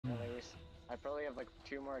I probably have like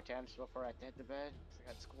 2 more attempts before I have to hit the bed. 'Cause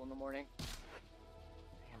I got school in the morning.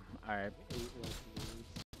 Alright.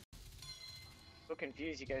 So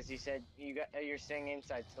confused because you said you're singing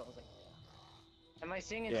inside, so I was like, am I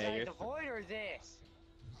singing inside the void or this?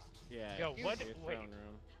 Yeah. Yo, what? Your Wait. throne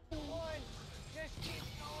room. One, just keep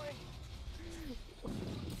going.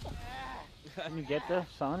 Can you get the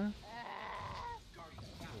sun?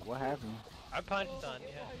 What happened? I punched Sun,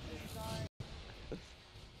 yeah.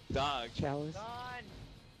 Dog. Chalice. Son.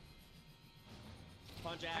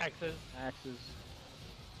 Punch axe. Axes. Axes.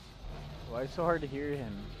 Why is it so hard to hear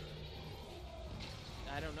him?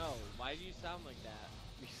 I don't know. Why do you sound like that?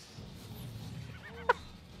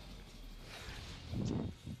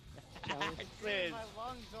 Axes. My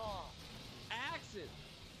lungs off. Axes.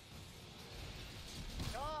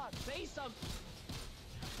 Dog. Say something.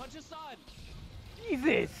 Punch a sun.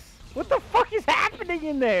 Jesus! What the fuck is happening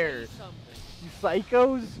in there? Say something. You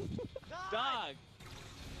psychos? Dog.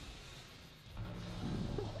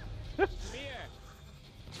 Come here.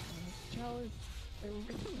 Chalice.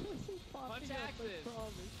 Punch axes.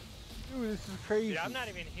 Dude, this is crazy. Dude, I'm not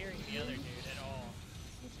even hearing the other dude at all.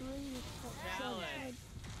 Challenge.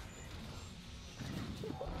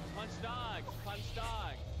 Punch dogs. Punch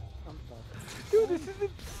dogs. I'm fucked. Dude, this is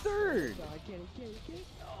absurd. I can't.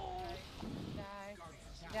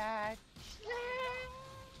 Die.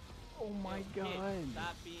 Oh my Kid, god.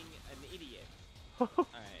 stop being an idiot.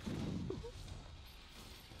 Alright.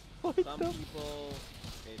 What Some the people,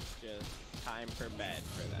 it's just time for bed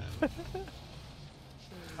for them.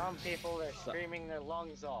 Some people are screaming their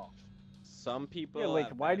lungs off. Some people Yeah, like,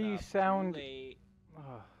 have why been do you up too sound- late,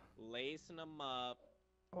 Ugh. lacing them up.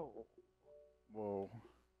 Oh. Whoa.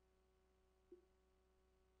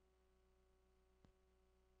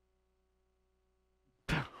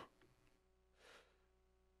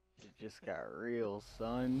 It just got real,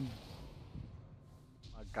 son.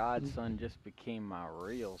 My godson just became my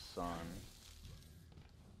real son.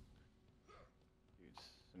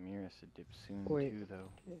 Dude, Samir has to dip soon Wait. too, though.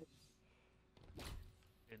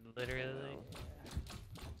 Dude, literally.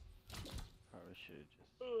 Probably should have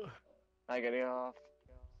just. I gotta get off.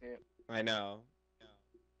 See ya. I know.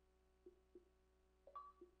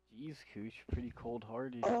 Jeez, Cooch, pretty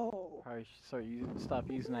cold-hearted. Oh. Probably should stop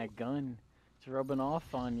using that gun. It's rubbing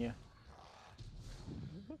off on you.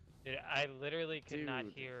 Dude, I literally could not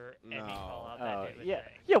Dude, hear any no. call out that dude was Yeah.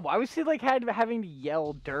 saying. Yeah, why was he like having to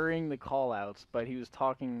yell during the call-outs, but he was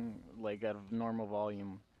talking like at a normal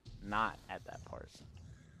volume, not at that part.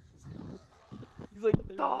 He's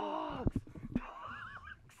like, dogs!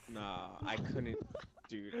 No, I couldn't,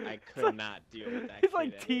 dude. I could not deal with that. It's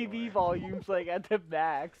like kid TV anymore. volumes like at the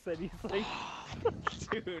max, and he's like,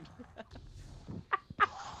 Dude,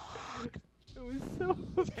 it was so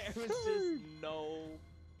there was just absurd. no,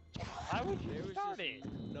 Why would there you was start just it?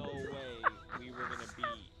 no way we were gonna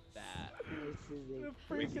beat that. This is The a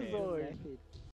freak is him. on. method.